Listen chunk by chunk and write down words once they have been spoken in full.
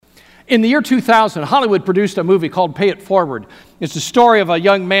In the year 2000, Hollywood produced a movie called Pay It Forward. It's the story of a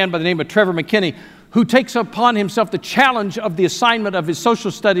young man by the name of Trevor McKinney who takes upon himself the challenge of the assignment of his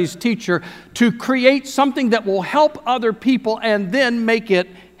social studies teacher to create something that will help other people and then make it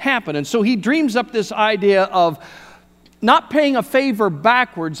happen. And so he dreams up this idea of not paying a favor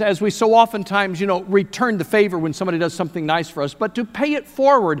backwards, as we so oftentimes, return the favor when somebody does something nice for us, but to pay it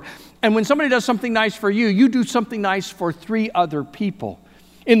forward. And when somebody does something nice for you, you do something nice for 3 other people.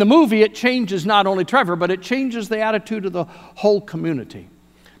 In the movie, it changes not only Trevor, but it changes the attitude of the whole community.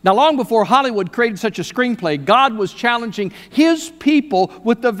 Now, long before Hollywood created such a screenplay, God was challenging His people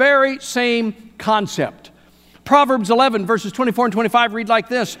with the very same concept. Proverbs 11, verses 24 and 25 read like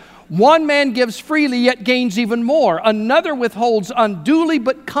this: "One man gives freely, yet gains even more. Another withholds unduly,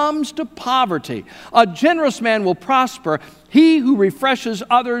 but comes to poverty. A generous man will prosper. He who refreshes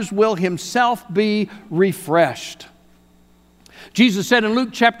others will himself be refreshed." Jesus said in Luke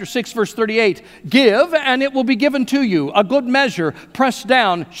chapter 6, verse 38, "Give, and it will be given to you. A good measure, pressed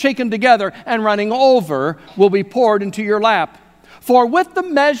down, shaken together, and running over, will be poured into your lap. For with the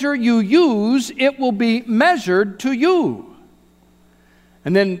measure you use, it will be measured to you."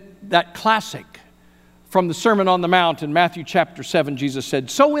 And then that classic from the Sermon on the Mount in Matthew chapter 7, Jesus said,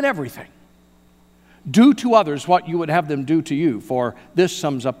 "So in everything, do to others what you would have them do to you, for this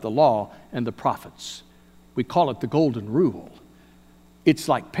sums up the law and the prophets." We call it the golden rule. It's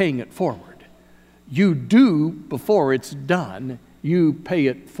like paying it forward. You do before it's done. You pay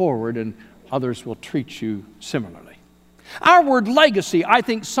it forward, and others will treat you similarly. Our word legacy, I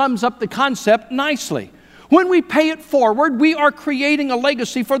think, sums up the concept nicely. When we pay it forward, we are creating a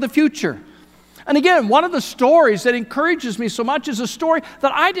legacy for the future. And again, one of the stories that encourages me so much is a story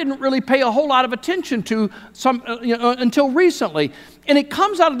that I didn't really pay a whole lot of attention to until recently. And it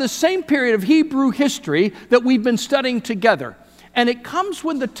comes out of the same period of Hebrew history that we've been studying together. And it comes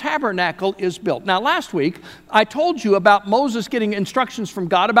when the tabernacle is built. Now, last week, I told you about Moses getting instructions from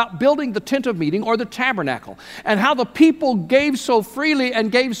God about building the tent of meeting, or the tabernacle, and how the people gave so freely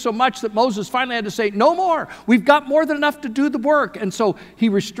and gave so much that Moses finally had to say, "No more. We've got more than enough to do the work." And so he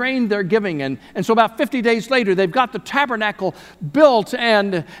restrained their giving. And so about 50 days later, they've got the tabernacle built,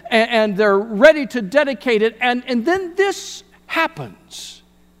 and they're ready to dedicate it. And then this happens.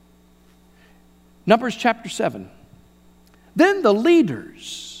 Numbers chapter 7. "Then the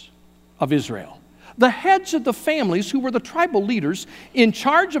leaders of Israel, the heads of the families who were the tribal leaders in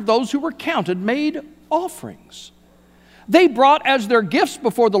charge of those who were counted, made offerings. They brought as their gifts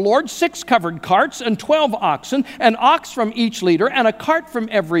before the Lord 6 covered carts and 12 oxen, an ox from each leader and a cart from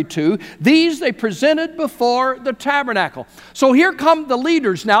every 2. These they presented before the tabernacle." So here come the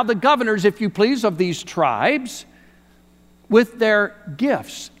leaders now, the governors, if you please, of these tribes, with their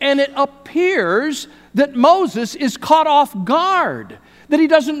gifts. And it appears that Moses is caught off guard, that he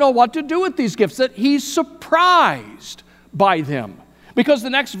doesn't know what to do with these gifts, that he's surprised by them. Because the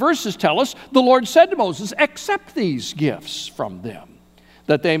next verses tell us, the Lord said to Moses, "Accept these gifts from them,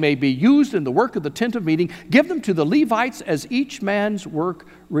 that they may be used in the work of the tent of meeting. Give them to the Levites as each man's work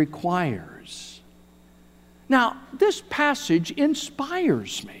requires." Now, this passage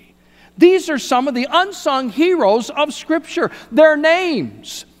inspires me. These are some of the unsung heroes of Scripture. Their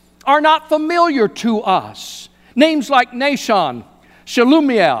names are not familiar to us. Names like Nahshon,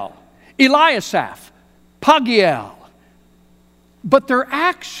 Shelumiel, Eliasaph, Pagiel. But their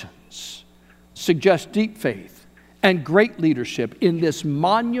actions suggest deep faith and great leadership in this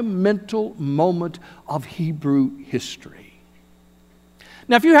monumental moment of Hebrew history.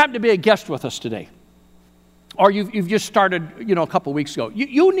 Now, if you happen to be a guest with us today, or you've just started, a couple weeks ago,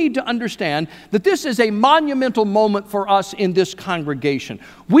 you need to understand that this is a monumental moment for us in this congregation.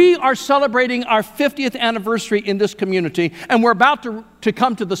 We are celebrating our 50th anniversary in this community, and we're about to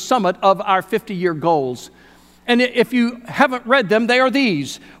come to the summit of our 50-year goals. And if you haven't read them, they are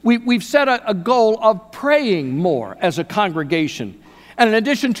these. We've set a goal of praying more as a congregation. And in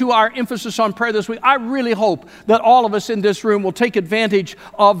addition to our emphasis on prayer this week, I really hope that all of us in this room will take advantage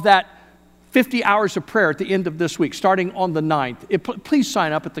of that 50 hours of prayer at the end of this week, starting on the 9th. Please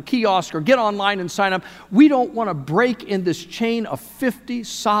sign up at the kiosk or get online and sign up. We don't want to break in this chain of 50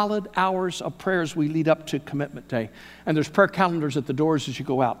 solid hours of prayer as we lead up to Commitment Day. And there's prayer calendars at the doors as you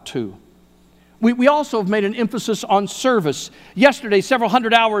go out too. We also have made an emphasis on service. Yesterday, several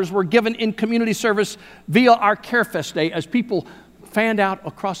hundred hours were given in community service via our CareFest Day as people fanned out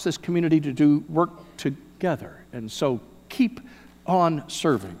across this community to do work together. And so keep on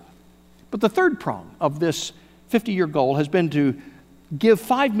serving. But the third prong of this 50-year goal has been to give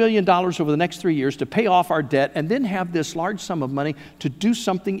 $5 million over the next 3 years to pay off our debt, and then have this large sum of money to do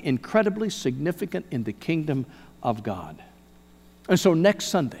something incredibly significant in the kingdom of God. And so next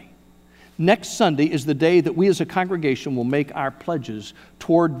Sunday, next Sunday is the day that we as a congregation will make our pledges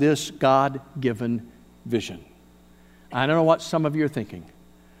toward this God-given vision. I don't know what some of you are thinking.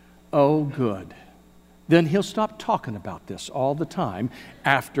 Oh, good. Then he'll stop talking about this all the time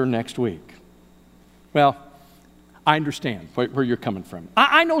after next week. Well, I understand where you're coming from.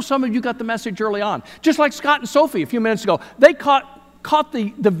 I know some of you got the message early on. Just like Scott and Sophie a few minutes ago. They caught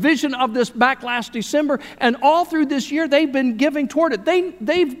the vision of this back last December, and all through this year they've been giving toward it.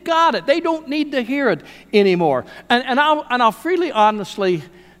 They've got it. They don't need to hear it anymore. And I'll freely, honestly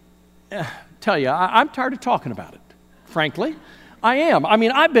tell you, I'm tired of talking about it, frankly. I am. I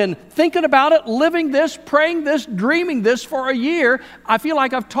mean, I've been thinking about it, living this, praying this, dreaming this for a year. I feel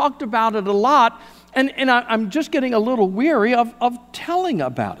like I've talked about it a lot, and I'm just getting a little weary of telling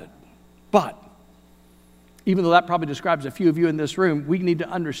about it. But even though that probably describes a few of you in this room, we need to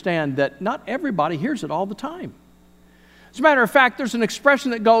understand that not everybody hears it all the time. As a matter of fact, there's an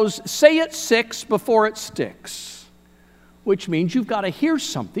expression that goes, say it 6 before it sticks, which means you've got to hear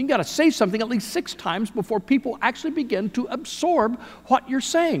something, you've got to say something at least 6 times before people actually begin to absorb what you're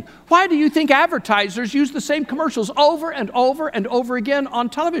saying. Why do you think advertisers use the same commercials over and over and over again on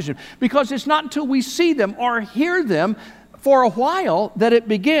television? Because it's not until we see them or hear them for a while that it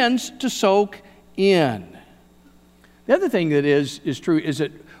begins to soak in. The other thing that is true is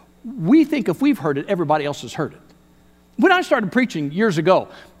that we think if we've heard it, everybody else has heard it. When I started preaching years ago,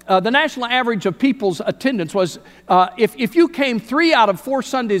 the national average of people's attendance was, if you came 3 out of 4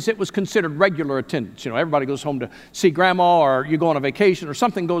 Sundays, it was considered regular attendance. You know, everybody goes home to see grandma, or you go on a vacation, or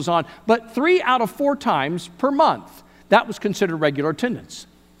something goes on. But 3 out of 4 times per month, that was considered regular attendance.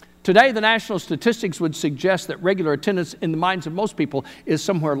 Today, the national statistics would suggest that regular attendance in the minds of most people is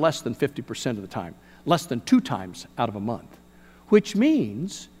somewhere less than 50% of the time, less than 2 times out of a month, which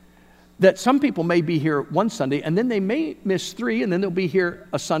means that some people may be here one Sunday, and then they may miss 3, and then they'll be here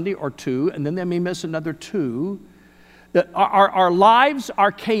a Sunday or 2, and then they may miss another 2. That our lives,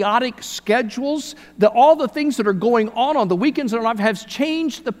 our chaotic schedules, all the things that are going on the weekends in our life has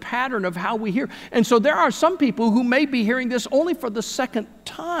changed the pattern of how we hear. And so there are some people who may be hearing this only for the second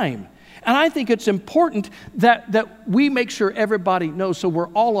time. And I think it's important that we make sure everybody knows, so we're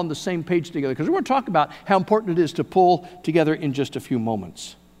all on the same page together, because we're going to talk about how important it is to pull together in just a few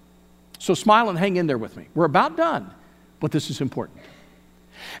moments. So smile and hang in there with me. We're about done, but this is important.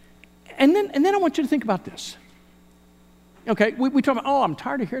 And then I want you to think about this. Okay, we talk about, oh, I'm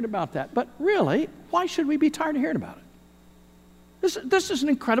tired of hearing about that. But really, why should we be tired of hearing about it? This is an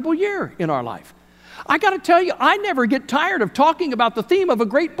incredible year in our life. I got to tell you, I never get tired of talking about the theme of a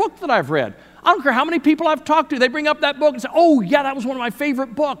great book that I've read. I don't care how many people I've talked to. They bring up that book and say, oh, yeah, that was one of my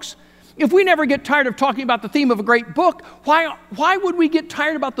favorite books. If we never get tired of talking about the theme of a great book, why would we get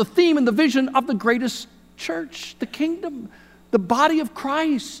tired about the theme and the vision of the greatest church, the kingdom, the body of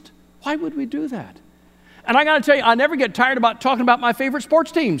Christ? Why would we do that? And I got to tell you, I never get tired about talking about my favorite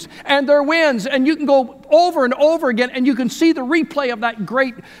sports teams and their wins. And you can go over and over again, and you can see the replay of that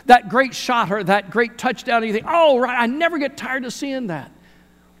great shot or that great touchdown. And you think, oh, right, I never get tired of seeing that.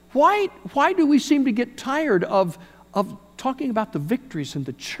 Why do we seem to get tired of talking about the victories in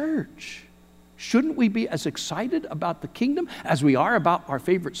the church? Shouldn't we be as excited about the kingdom as we are about our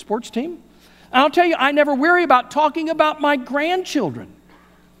favorite sports team? And I'll tell you, I never worry about talking about my grandchildren.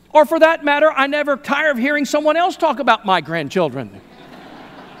 Or for that matter, I never tire of hearing someone else talk about my grandchildren.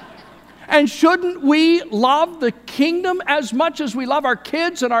 And shouldn't we love the kingdom as much as we love our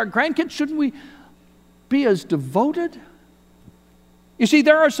kids and our grandkids? Shouldn't we be as devoted? You see,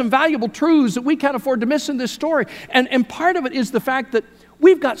 there are some valuable truths that we can't afford to miss in this story. And part of it is the fact that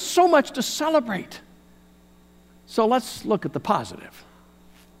we've got so much to celebrate. So let's look at the positive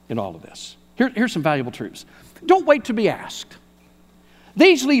in all of this. Here's some valuable truths. Don't wait to be asked.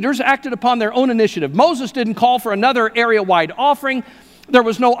 These leaders acted upon their own initiative. Moses didn't call for another area-wide offering. There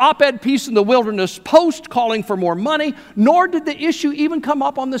was no op-ed piece in the Wilderness Post calling for more money, nor did the issue even come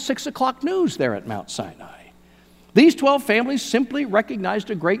up on the 6 o'clock news there at Mount Sinai. These 12 families simply recognized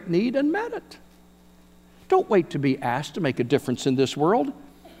a great need and met it. Don't wait to be asked to make a difference in this world.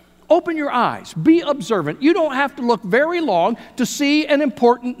 Open your eyes. Be observant. You don't have to look very long to see an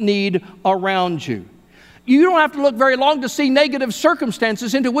important need around you. You don't have to look very long to see negative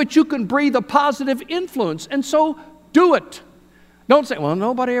circumstances into which you can breathe a positive influence. And so do it. Don't say, well,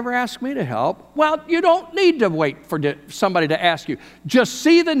 nobody ever asked me to help. Well, you don't need to wait for somebody to ask you. Just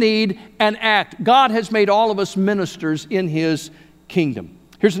see the need and act. God has made all of us ministers in His kingdom.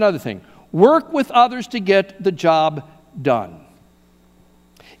 Here's another thing. Work with others to get the job done.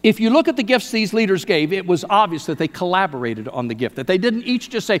 If you look at the gifts these leaders gave, it was obvious that they collaborated on the gift, that they didn't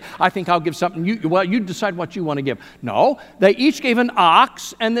each just say, I think I'll give something, you decide what you want to give. No, they each gave an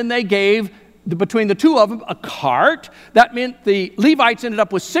ox, and then they gave, between the two of them, a cart. That meant the Levites ended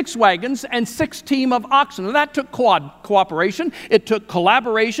up with 6 wagons and 6 team of oxen. And that took cooperation, it took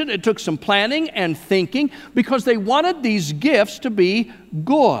collaboration, it took some planning and thinking, because they wanted these gifts to be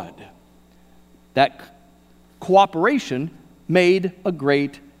good. That cooperation made a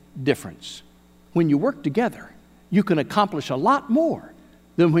great difference. When you work together, you can accomplish a lot more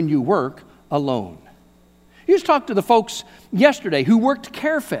than when you work alone. You just talked to the folks yesterday who worked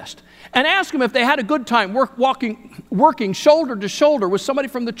CareFest and asked them if they had a good time working shoulder to shoulder with somebody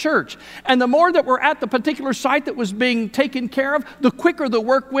from the church. And the more that were at the particular site that was being taken care of, the quicker the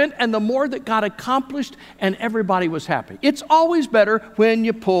work went and the more that got accomplished, and everybody was happy. It's always better when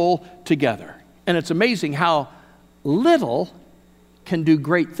you pull together. And it's amazing how little can do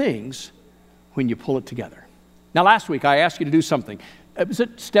great things when you pull it together. Now, last week I asked you to do something. It was a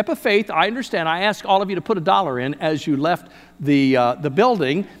step of faith. I understand. I asked all of you to put $1 in as you left the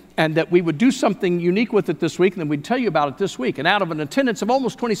building, and that we would do something unique with it this week, and then we'd tell you about it this week. And out of an attendance of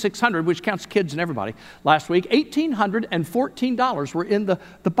almost 2,600, which counts kids and everybody, last week, $1,814 were in the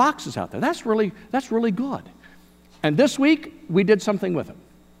boxes out there. That's really good. And this week, we did something with them.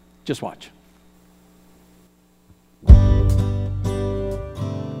 Just watch.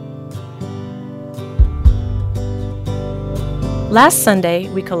 Last Sunday,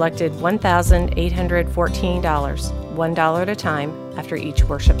 we collected $1,814, $1 at a time, after each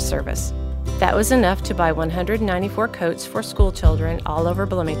worship service. That was enough to buy 194 coats for school children all over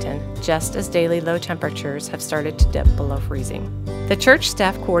Bloomington, just as daily low temperatures have started to dip below freezing. The church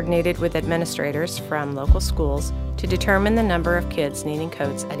staff coordinated with administrators from local schools to determine the number of kids needing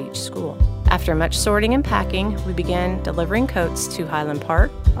coats at each school. After much sorting and packing, we began delivering coats to Highland Park,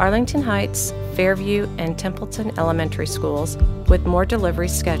 Arlington Heights, Fairview, and Templeton Elementary Schools, with more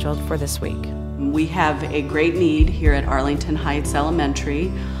deliveries scheduled for this week. We have a great need here at Arlington Heights Elementary.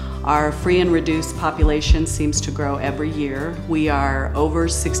 Our free and reduced population seems to grow every year. We are over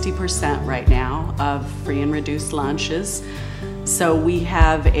 60% right now of free and reduced lunches. So we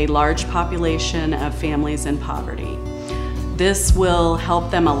have a large population of families in poverty. This will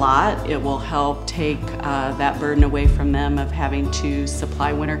help them a lot. It will help take that burden away from them of having to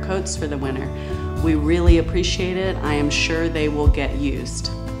supply winter coats for the winter. We really appreciate it. I am sure they will get used.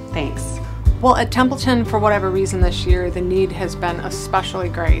 Thanks. Well, at Templeton, for whatever reason this year, the need has been especially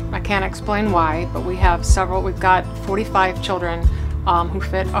great. I can't explain why, but we've got 45 children who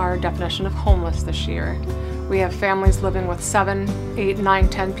fit our definition of homeless this year. We have families living with 7, 8, 9,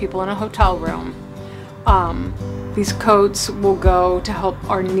 10 people in a hotel room. These coats will go to help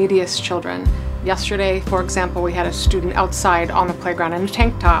our neediest children. Yesterday, for example, we had a student outside on the playground in a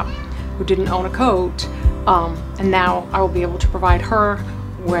tank top who didn't own a coat, and now I will be able to provide her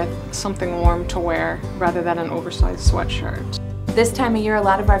with something warm to wear rather than an oversized sweatshirt. This time of year, a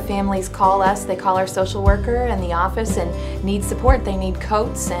lot of our families call us. They call our social worker in the office and need support. They need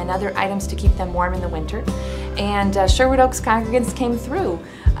coats and other items to keep them warm in the winter. And Sherwood Oaks congregants came through.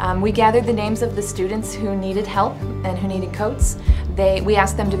 We gathered the names of the students who needed help and who needed coats. We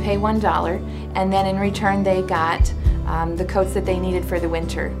asked them to pay $1, and then in return they got the coats that they needed for the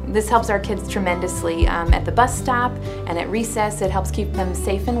winter. This helps our kids tremendously at the bus stop and at recess. It helps keep them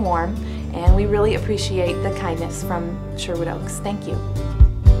safe and warm, and we really appreciate the kindness from Sherwood Oaks. Thank you.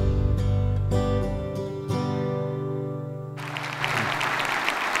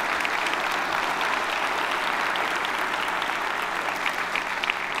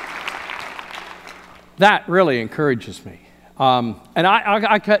 That really encourages me. And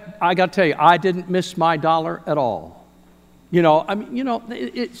I got to tell you, I didn't miss my $1 at all.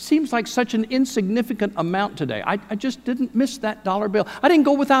 It seems like such an insignificant amount today. I just didn't miss that $1 bill. I didn't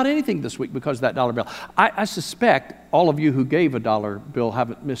go without anything this week because of that $1 bill. I suspect all of you who gave a $1 bill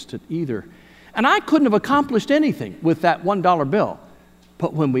haven't missed it either. And I couldn't have accomplished anything with that $1 bill.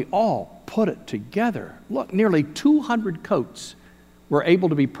 But when we all put it together, look, nearly 200 coats were able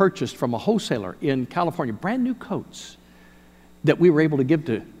to be purchased from a wholesaler in California, brand new coats that we were able to give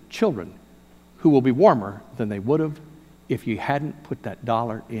to children who will be warmer than they would have if you hadn't put that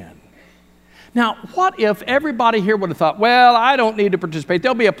 $1 in. Now, what if everybody here would have thought, well, I don't need to participate.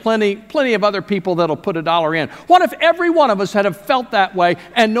 There'll be plenty of other people that'll put $1 in. What if every one of us had have felt that way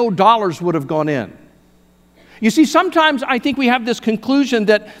and no dollars would have gone in? You see, sometimes I think we have this conclusion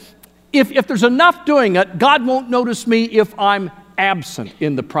that if there's enough doing it, God won't notice me if I'm absent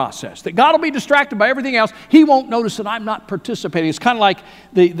in the process, that God will be distracted by everything else. He won't notice that I'm not participating. It's kind of like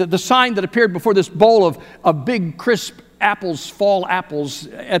the sign that appeared before this bowl of big, crisp apples, fall apples,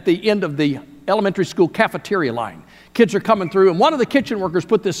 at the end of the elementary school cafeteria line. Kids are coming through, and one of the kitchen workers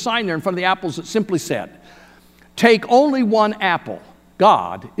put this sign there in front of the apples that simply said, "Take only one apple.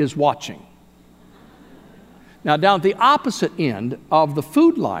 God is watching." Now, down at the opposite end of the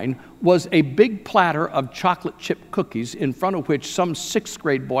food line was a big platter of chocolate chip cookies, in front of which some 6th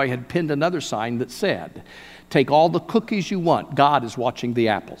grade boy had pinned another sign that said, "Take all the cookies you want. God is watching the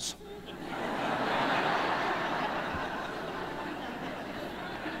apples."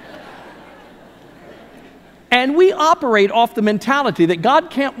 And we operate off the mentality that God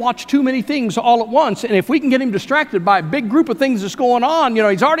can't watch too many things all at once. And if we can get him distracted by a big group of things that's going on,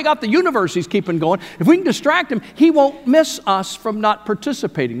 he's already got the universe he's keeping going. If we can distract him, he won't miss us from not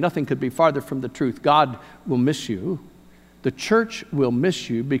participating. Nothing could be farther from the truth. God will miss you. The church will miss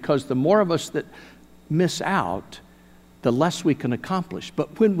you, because the more of us that miss out, the less we can accomplish.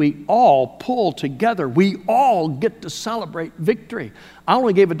 But when we all pull together, we all get to celebrate victory. I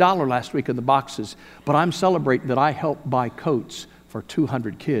only gave $1 last week in the boxes, but I'm celebrating that I helped buy coats for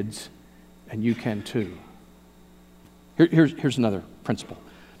 200 kids, and you can too. Here's another principle.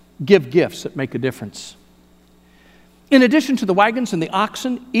 Give gifts that make a difference. In addition to the wagons and the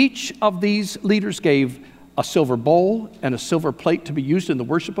oxen, each of these leaders gave a silver bowl and a silver plate to be used in the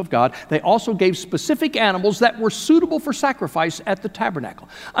worship of God. They also gave specific animals that were suitable for sacrifice at the tabernacle.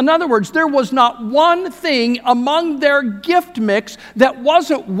 In other words, there was not one thing among their gift mix that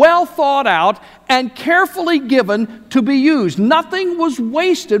wasn't well thought out and carefully given to be used. Nothing was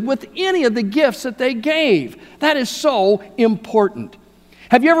wasted with any of the gifts that they gave. That is so important.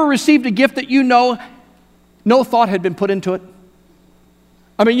 Have you ever received a gift that no thought had been put into it?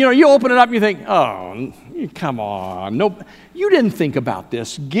 I mean, you open it up and you think, oh, come on. No, you didn't think about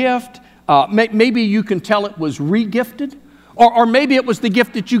this gift. Maybe you can tell it was re-gifted. Or maybe it was the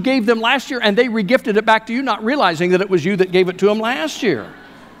gift that you gave them last year and they re-gifted it back to you, not realizing that it was you that gave it to them last year.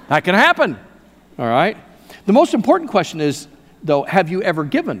 That can happen. All right? The most important question is, though, have you ever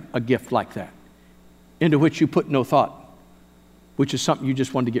given a gift like that into which you put no thought, which is something you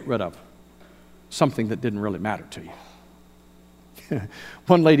just wanted to get rid of, something that didn't really matter to you?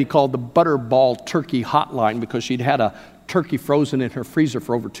 One lady called the Butterball Turkey Hotline because she'd had a turkey frozen in her freezer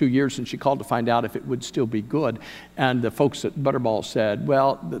for over 2 years, and she called to find out if it would still be good. And the folks at Butterball said,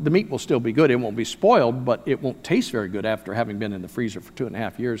 well, the meat will still be good. It won't be spoiled, but it won't taste very good after having been in the freezer for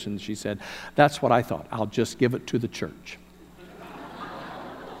 2.5 years. And she said, that's what I thought. I'll just give it to the church.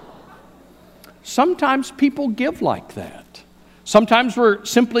 Sometimes people give like that. Sometimes we're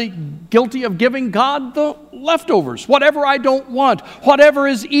simply guilty of giving God the leftovers, whatever I don't want, whatever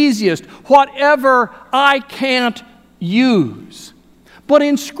is easiest, whatever I can't use. But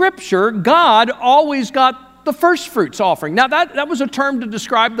in Scripture, God always got the first fruits offering. Now that was a term to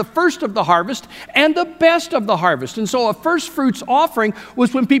describe the first of the harvest and the best of the harvest. And so a first fruits offering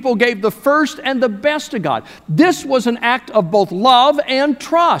was when people gave the first and the best to God. This was an act of both love and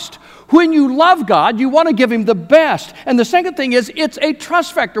trust. When you love God, you want to give Him the best. And the second thing is, it's a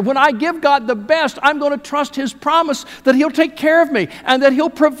trust factor. When I give God the best, I'm going to trust His promise that He'll take care of me and that He'll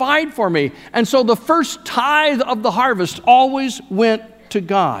provide for me. And so the first tithe of the harvest always went to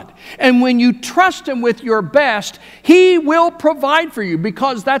God. And when you trust Him with your best, He will provide for you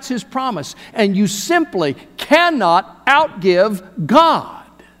because that's His promise. And you simply cannot outgive God.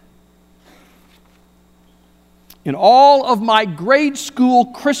 In all of my grade school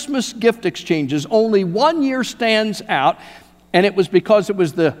Christmas gift exchanges, only one year stands out, and it was because it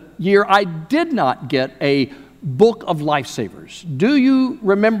was the year I did not get a Book of Lifesavers. Do you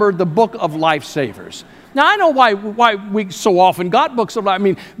remember the Book of Lifesavers? Now, I know why we so often got books of life. I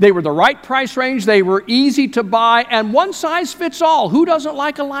mean, they were the right price range, they were easy to buy, and one size fits all. Who doesn't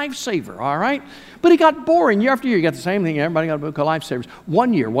like a lifesaver, all right? But it got boring. Year after year, you got the same thing. Everybody got a book of lifesavers.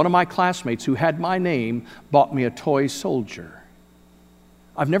 One year, one of my classmates who had my name bought me a toy soldier.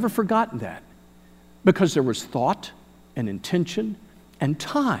 I've never forgotten that because there was thought and intention and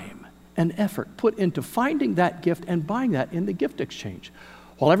time and effort put into finding that gift and buying that in the gift exchange.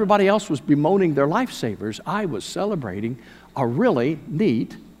 While everybody else was bemoaning their lifesavers, I was celebrating a really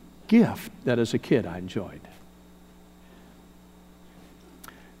neat gift that as a kid I enjoyed.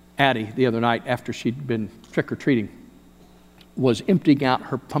 Addie, the other night after she'd been trick-or-treating, was emptying out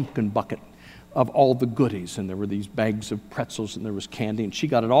her pumpkin bucket of all the goodies, and there were these bags of pretzels and there was candy, and she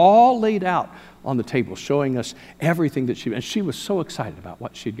got it all laid out on the table, showing us everything that and she was so excited about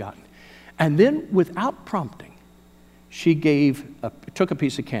what she'd gotten. And then, without prompting, she took a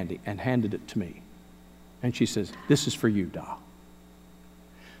piece of candy and handed it to me. And she says, "This is for you, doll."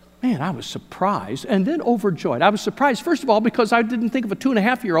 Man, I was surprised and then overjoyed. I was surprised, first of all, because I didn't think of a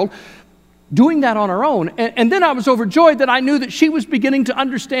 2.5-year-old doing that on her own. And then I was overjoyed that I knew that she was beginning to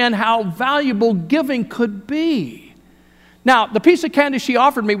understand how valuable giving could be. Now, the piece of candy she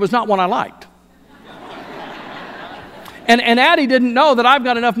offered me was not one I liked. And Addie didn't know that I've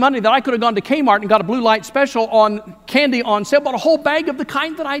got enough money that I could have gone to Kmart and got a Blue Light special on candy on sale, bought a whole bag of the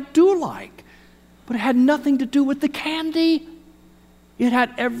kind that I do like. But it had nothing to do with the candy. It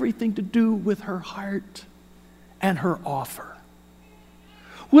had everything to do with her heart and her offer.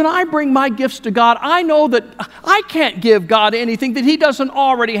 When I bring my gifts to God, I know that I can't give God anything that He doesn't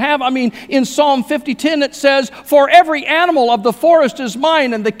already have. I mean, in Psalm 50:10 it says, "For every animal of the forest is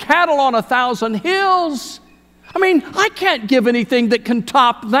mine, and the cattle on 1,000 hills." I mean, I can't give anything that can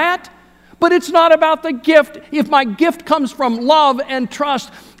top that. But it's not about the gift. If my gift comes from love and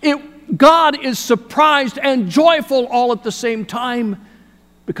trust, God is surprised and joyful all at the same time,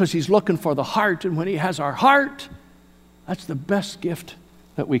 because He's looking for the heart. And when He has our heart, that's the best gift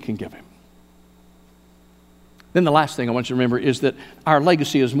that we can give Him. Then the last thing I want you to remember is that our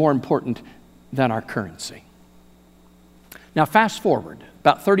legacy is more important than our currency. Now fast forward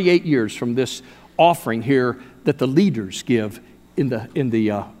about 38 years from this offering here that the leaders give in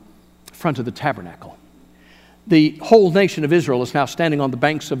the front of the tabernacle. The whole nation of Israel is now standing on the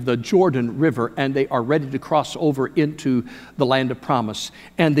banks of the Jordan River, and they are ready to cross over into the land of promise.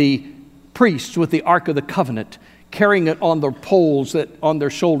 And the priests with the Ark of the Covenant, carrying it on their poles on their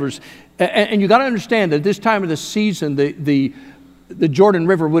shoulders. And you got to understand that at this time of the season, the Jordan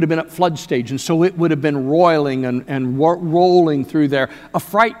River would have been at flood stage, and so it would have been roiling and rolling through there, a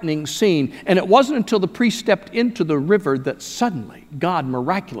frightening scene. And it wasn't until the priest stepped into the river that suddenly, God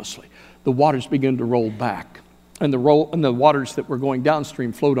miraculously, the waters began to roll back. And the waters that were going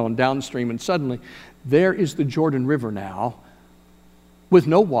downstream flowed on downstream, and suddenly there is the Jordan River now with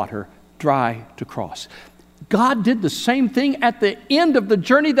no water, dry to cross. God did the same thing at the end of the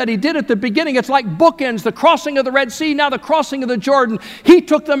journey that He did at the beginning. It's like bookends, the crossing of the Red Sea, now the crossing of the Jordan. He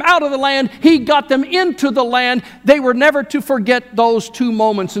took them out of the land. He got them into the land. They were never to forget those two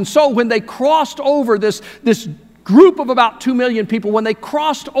moments. And so when they crossed over, this group of about 2 million people, when they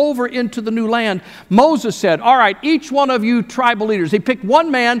crossed over into the new land, Moses said, all right, each one of you tribal leaders. He picked one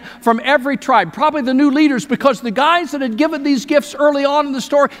man from every tribe, probably the new leaders, because the guys that had given these gifts early on in the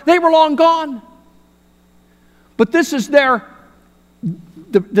story, they were long gone. But this is the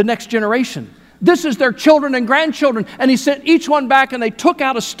next generation. This is their children and grandchildren. And he sent each one back, and they took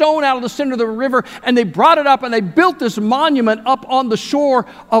out a stone out of the center of the river, and they brought it up, and they built this monument up on the shore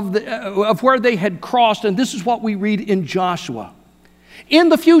of where they had crossed. And this is what we read in Joshua. In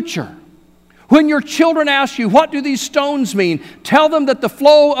the future, when your children ask you, what do these stones mean? Tell them that the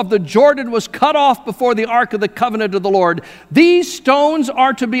flow of the Jordan was cut off before the Ark of the Covenant of the Lord. These stones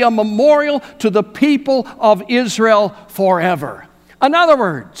are to be a memorial to the people of Israel forever. In other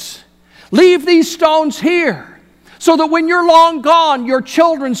words, leave these stones here so that when you're long gone, your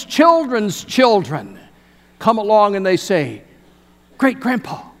children's children's children come along and they say, Great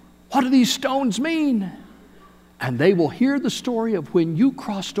Grandpa, what do these stones mean? And they will hear the story of when you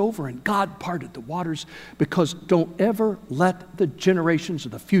crossed over and God parted the waters, because don't ever let the generations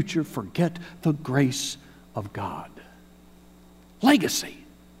of the future forget the grace of God. Legacy.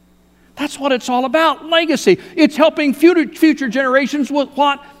 That's what it's all about, legacy. It's helping future generations with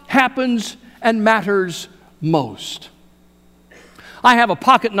what happens and matters most. I have a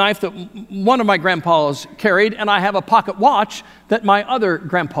pocket knife that one of my grandpas carried, and I have a pocket watch that my other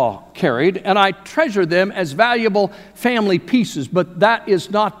grandpa carried, and I treasure them as valuable family pieces, but that is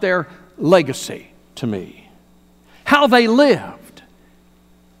not their legacy to me. How they lived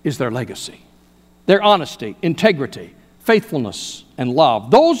is their legacy. Their honesty, integrity, faithfulness, and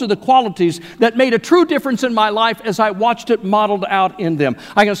love. Those are the qualities that made a true difference in my life as I watched it modeled out in them.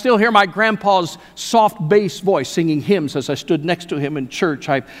 I can still hear my grandpa's soft bass voice singing hymns as I stood next to him in church.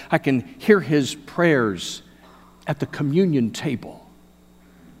 I can hear his prayers at the communion table.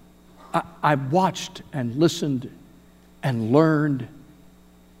 I watched and listened and learned,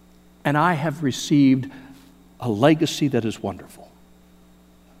 and I have received a legacy that is wonderful.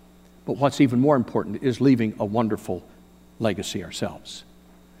 But what's even more important is leaving a wonderful legacy ourselves.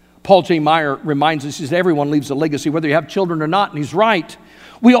 Paul J. Meyer reminds us, he says, everyone leaves a legacy, whether you have children or not, and he's right.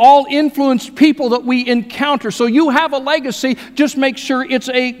 We all influence people that we encounter. So you have a legacy, just make sure it's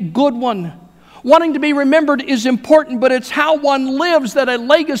a good one. Wanting to be remembered is important, but it's how one lives that a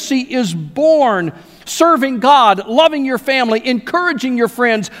legacy is born. Serving God, loving your family, encouraging your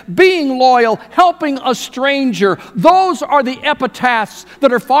friends, being loyal, helping a stranger. Those are the epitaphs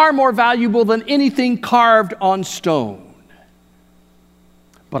that are far more valuable than anything carved on stone.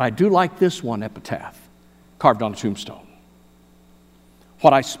 But I do like this one epitaph carved on a tombstone.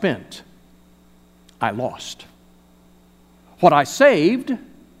 What I spent I lost. What I saved,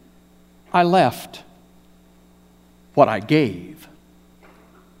 I left. What I gave,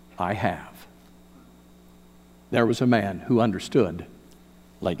 I have. There was a man who understood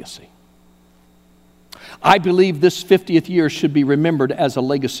legacy. I believe this 50th year should be remembered as a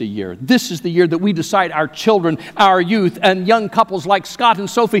legacy year. This is the year that we decide our children, our youth, and young couples like Scott and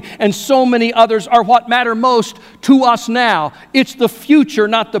Sophie and so many others are what matter most to us now. It's the future,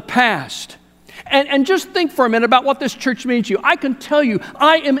 not the past. And just think for a minute about what this church means to you. I can tell you,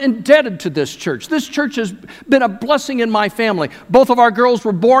 I am indebted to this church. This church has been a blessing in my family. Both of our girls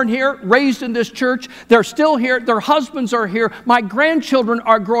were born here, raised in this church. They're still here. Their husbands are here. My grandchildren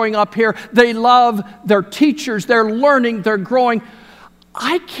are growing up here. They love their teachers. They're learning. They're growing.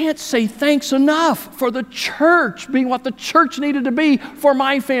 I can't say thanks enough for the church being what the church needed to be for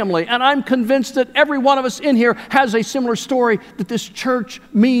my family. And I'm convinced that every one of us in here has a similar story, that this church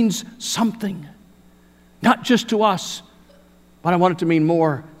means something. Not just to us, but I want it to mean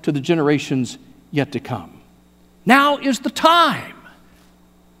more to the generations yet to come. Now is the time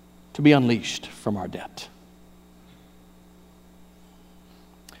to be unleashed from our debt.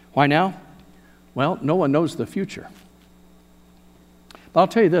 Why now? Well, no one knows the future. But I'll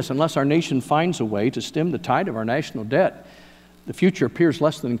tell you this, unless our nation finds a way to stem the tide of our national debt, the future appears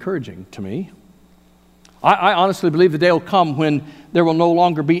less than encouraging to me. I honestly believe the day will come when there will no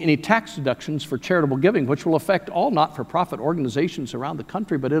longer be any tax deductions for charitable giving, which will affect all not-for-profit organizations around the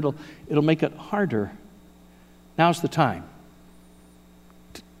country, but it'll make it harder. Now's the time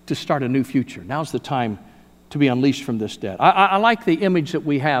to start a new future. Now's the time to be unleashed from this debt. I like the image that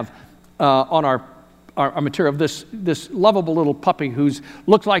we have on our material of this lovable little puppy who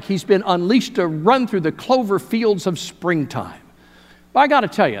looks like he's been unleashed to run through the clover fields of springtime. But I got to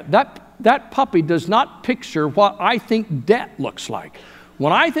tell you, that puppy does not picture what I think debt looks like.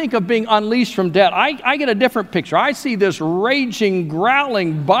 When I think of being unleashed from debt, I get a different picture. I see this raging,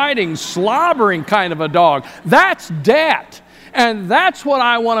 growling, biting, slobbering kind of a dog. That's debt. And that's what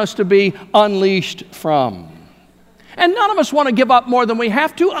I want us to be unleashed from. And none of us want to give up more than we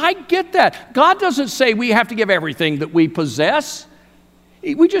have to. I get that. God doesn't say we have to give everything that we possess.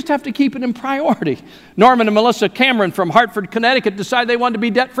 We just have to keep it in priority. Norman and Melissa Cameron from Hartford, Connecticut decided they wanted to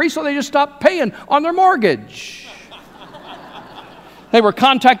be debt-free, so they just stopped paying on their mortgage. They were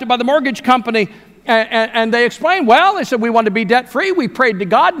contacted by the mortgage company, and they explained, well, they said we wanted to be debt-free. We prayed to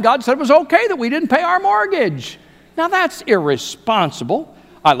God, and God said it was okay that we didn't pay our mortgage. Now, that's irresponsible.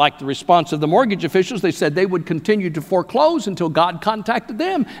 I like the response of the mortgage officials. They said they would continue to foreclose until God contacted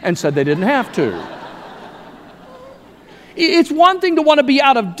them and said they didn't have to. It's one thing to want to be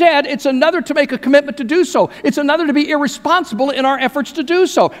out of debt. It's another to make a commitment to do so. It's another to be irresponsible in our efforts to do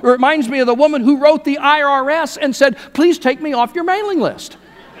so. It reminds me of the woman who wrote the IRS and said, please take me off your mailing list.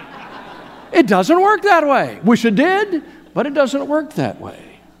 It doesn't work that way. Wish it did, but it doesn't work that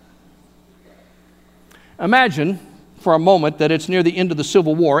way. Imagine for a moment that it's near the end of the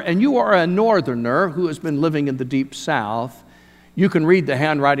Civil War and you are a northerner who has been living in the Deep South. You can read the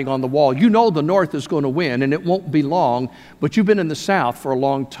handwriting on the wall. You know the North is going to win, and it won't be long, but you've been in the South for a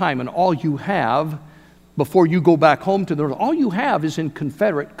long time, and all you have, before you go back home to the North, all you have is in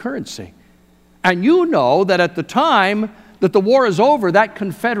Confederate currency. And you know that at the time that the war is over, that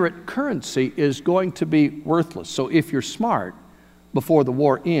Confederate currency is going to be worthless. So if you're smart, before the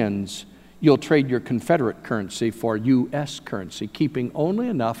war ends, you'll trade your Confederate currency for U.S. currency, keeping only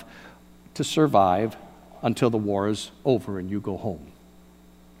enough to survive until the war is over and you go home.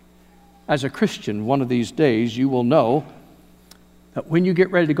 As a Christian, one of these days you will know that when you get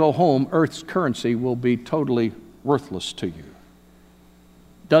ready to go home, Earth's currency will be totally worthless to you.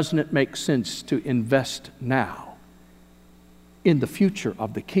 Doesn't it make sense to invest now in the future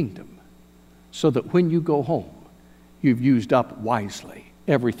of the kingdom so that when you go home, you've used up wisely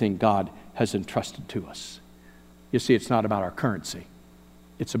everything God has entrusted to us? You see, it's not about our currency.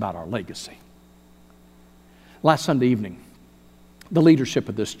 It's about our legacy. Last Sunday evening, the leadership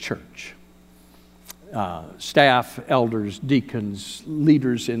of this church, staff, elders, deacons,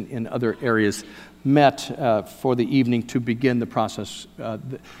 leaders in other areas, met for the evening to begin the process.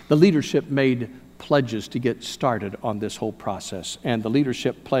 The leadership made pledges to get started on this whole process, and the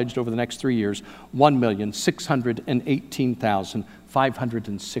leadership pledged over the next 3 years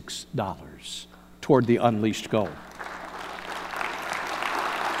 $1,618,506 toward the unleashed goal.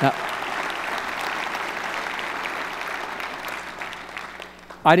 Now,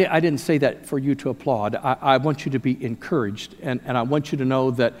 I didn't say that for you to applaud. I want you to be encouraged, and I want you to know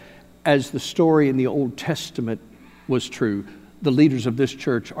that as the story in the Old Testament was true, the leaders of this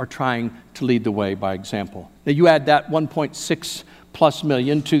church are trying to lead the way by example. Now you add that $1.6 plus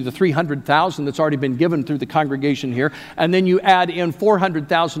million to the $300,000 that's already been given through the congregation here, and then you add in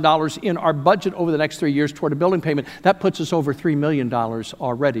 $400,000 in our budget over the next 3 years toward a building payment, that puts us over $3 million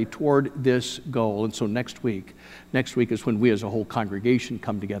already toward this goal. And so next week is when we as a whole congregation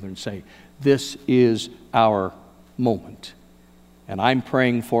come together and say, this is our moment. And I'm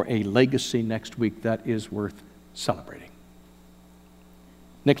praying for a legacy next week that is worth celebrating.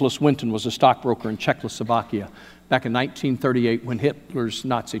 Nicholas Winton was a stockbroker in Czechoslovakia back in 1938 when Hitler's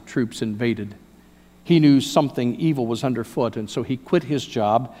Nazi troops invaded. He knew something evil was underfoot, and so he quit his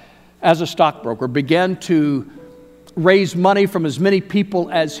job as a stockbroker, began to raise money from as many people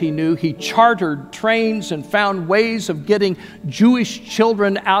as he knew. He chartered trains and found ways of getting Jewish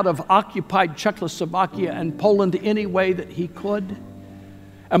children out of occupied Czechoslovakia and Poland any way that he could.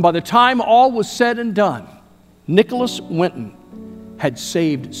 And by the time all was said and done, Nicholas Winton had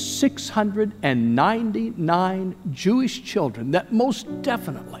saved 699 Jewish children that most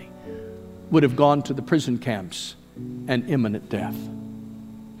definitely would have gone to the prison camps and imminent death.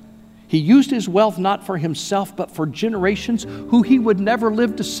 He used his wealth not for himself, but for generations who he would never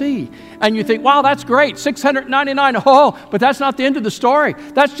live to see. And you think, wow, that's great, 699, but that's not the end of the story.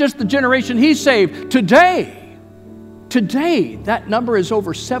 That's just the generation he saved. Today, that number is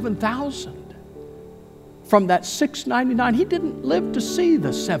over 7,000. From that 699, he didn't live to see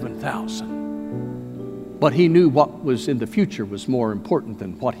the 7,000. But he knew what was in the future was more important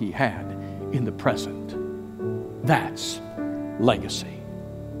than what he had in the present. That's legacy.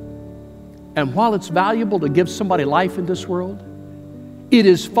 And while it's valuable to give somebody life in this world, it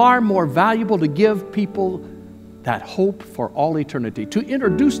is far more valuable to give people that hope for all eternity, to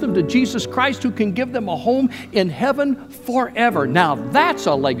introduce them to Jesus Christ who can give them a home in heaven forever. Now that's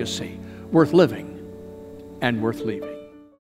a legacy worth living and worth leaving.